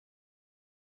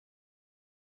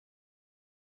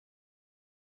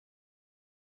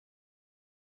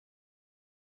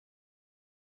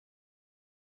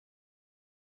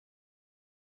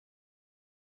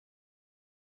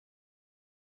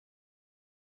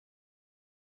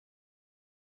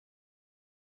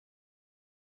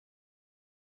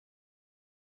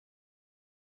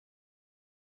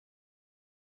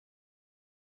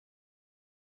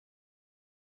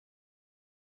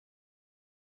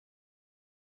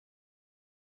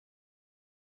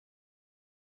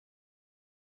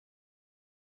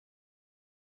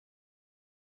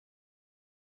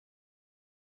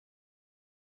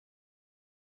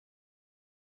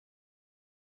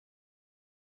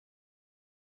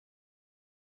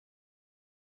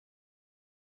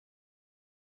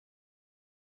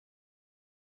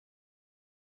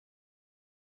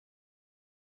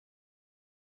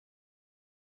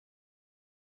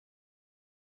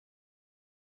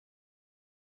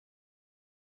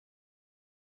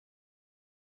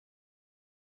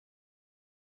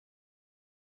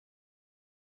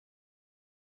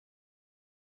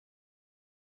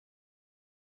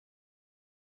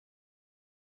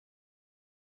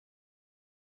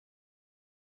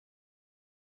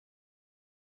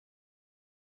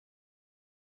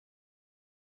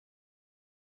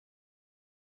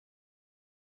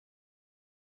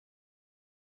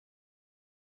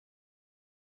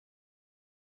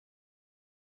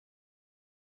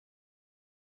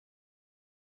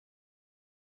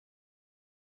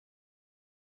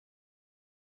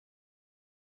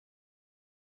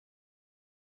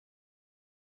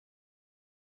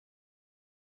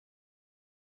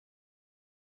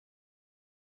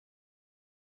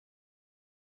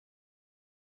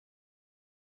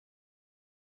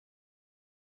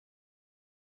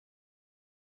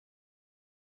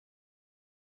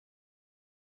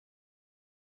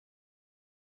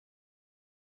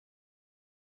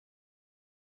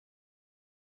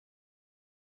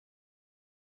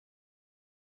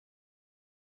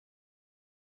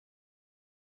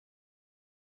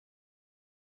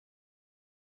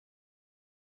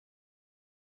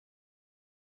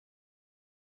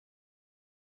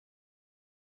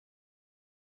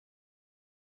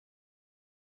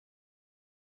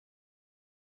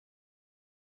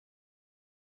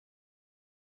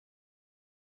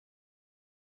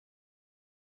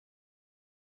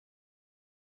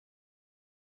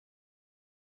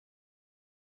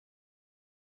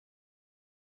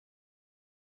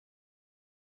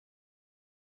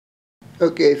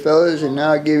Okay fellas, and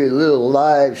now I'll give you a little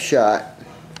live shot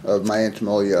of my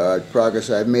Intimol yard.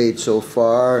 Progress I've made so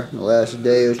far in the last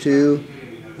day or two.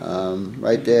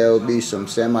 Right there will be some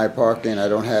semi-parking. I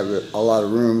don't have a lot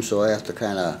of room, so I have to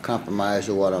kind of compromise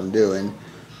with what I'm doing.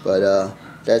 But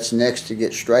that's next to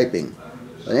get striping.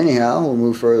 But anyhow, we'll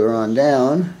move further on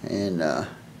down, and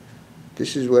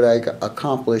this is what I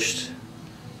accomplished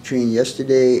between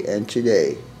yesterday and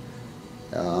today.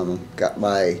 Got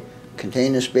my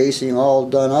container spacing all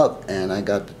done up, and I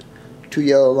got 2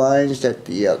 yellow lines that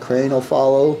the crane will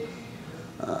follow,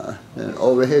 an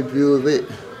overhead view of it,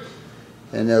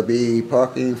 and there'll be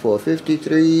parking for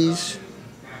 53s,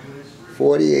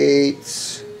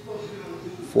 48s,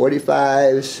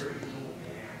 45s,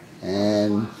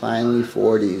 and finally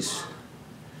 40s.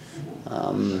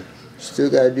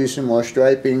 Still got to do some more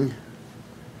striping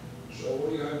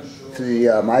to the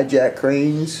MyJack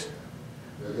cranes.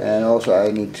 And also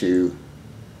I need to,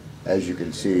 as you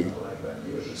can see,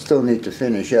 still need to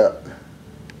finish up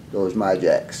those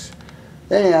MyJacks.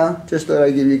 Anyhow, just thought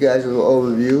I'd give you guys a little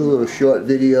overview, a little short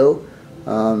video.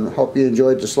 Hope you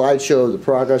enjoyed the slideshow of the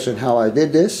progress and how I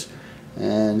did this.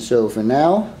 And so for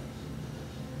now,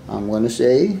 I'm going to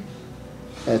say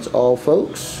that's all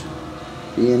folks.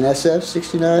 BNSF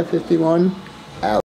 6951